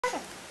Milky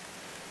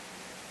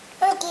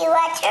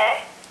water.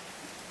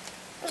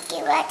 Milky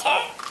water.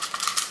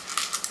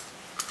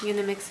 You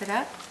gonna mix it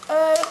up?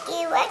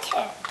 Milky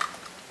water.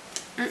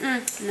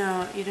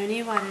 No, you don't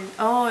need water.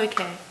 Oh,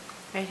 okay.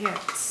 Right here.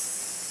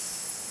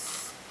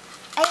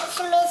 I just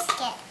mixed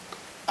it.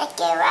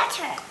 Milky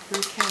water.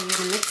 Okay, you're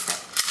gonna mix it.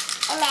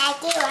 And I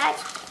do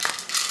water.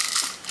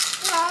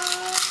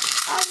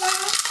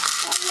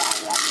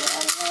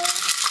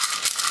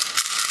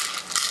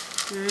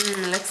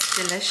 Looks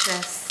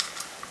delicious.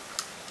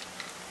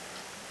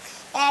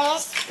 And a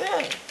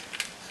spoon.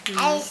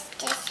 I use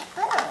the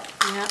spoon.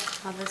 Yep,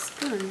 have a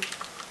spoon.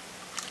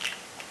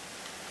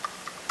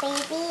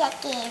 Baby, I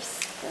give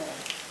spoon.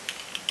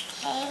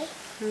 Okay?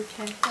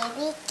 Okay.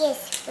 Baby, give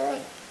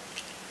spoon.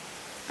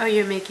 Oh,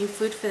 you're making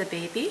food for the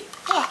baby?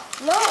 Yeah,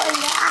 no,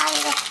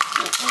 I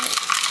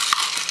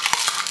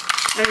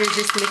Or you're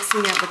just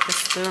mixing it with the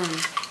spoon?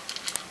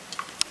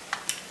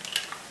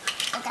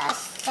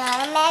 That's the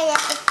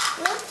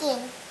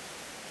making.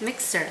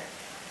 Mixer.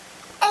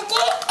 I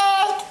get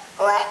egg.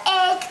 One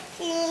egg,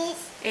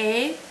 please.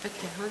 Egg?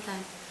 Okay, hold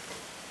on.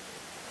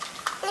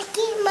 I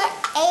get my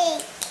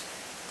egg,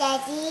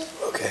 Daddy.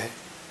 Okay.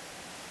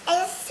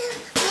 And so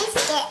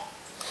biscuit.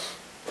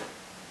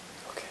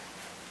 Okay.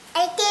 I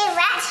get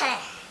water.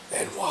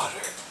 And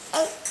water.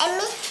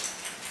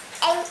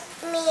 And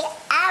me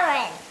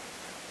oven.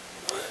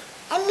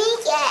 And me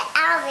get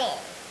oven.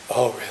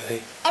 Oh,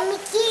 really? And me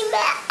get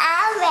my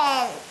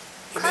oven.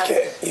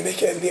 You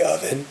make it in the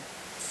oven?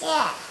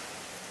 Yeah.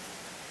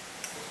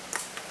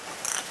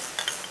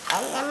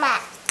 And then my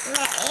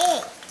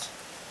egg.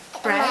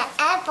 Bread? My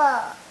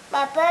apple.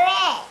 My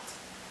bread.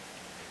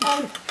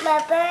 And my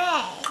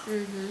bread.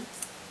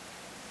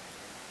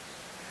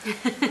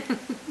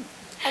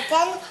 And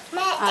then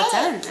my All egg.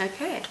 done.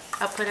 Okay.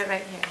 I'll put it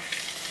right here.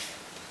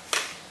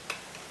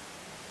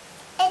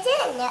 And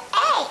then the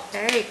egg.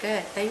 Very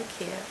good. Thank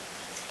you.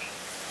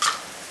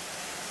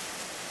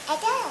 And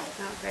then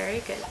Oh, very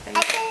good. Thank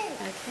you. Again.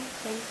 Okay,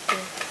 thank you.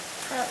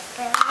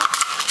 bread.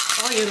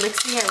 Oh, you're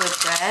mixing it with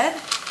bread?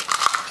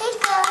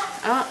 Pickle.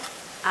 Oh,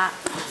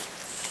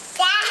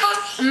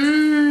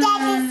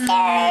 Daddy's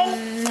turn.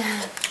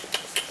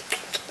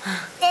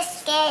 This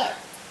game.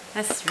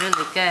 that's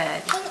really good.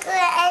 Pickle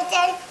and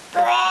then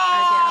bread.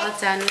 Okay, all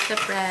done with the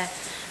bread.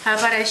 How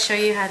about I show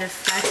you how to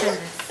flatten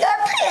this? You're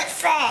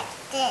perfect.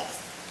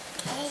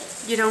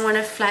 This. You don't want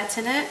to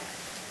flatten it?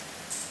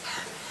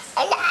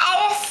 And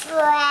I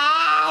fry.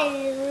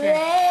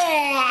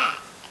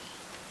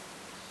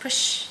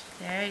 Push.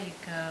 There you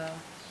go.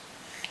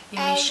 You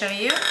want me to show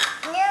you?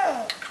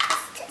 No.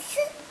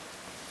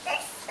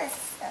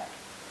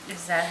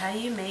 Is that how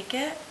you make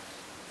it?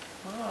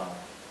 Whoa,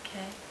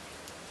 okay.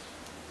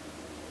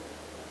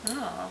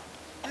 Oh.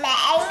 My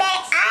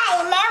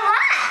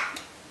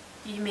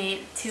You made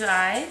two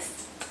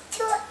eyes?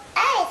 two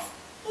eyes.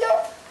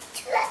 No,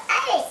 two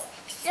eyes.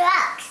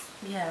 Socks.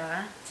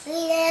 Yeah.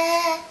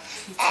 Yeah.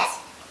 You just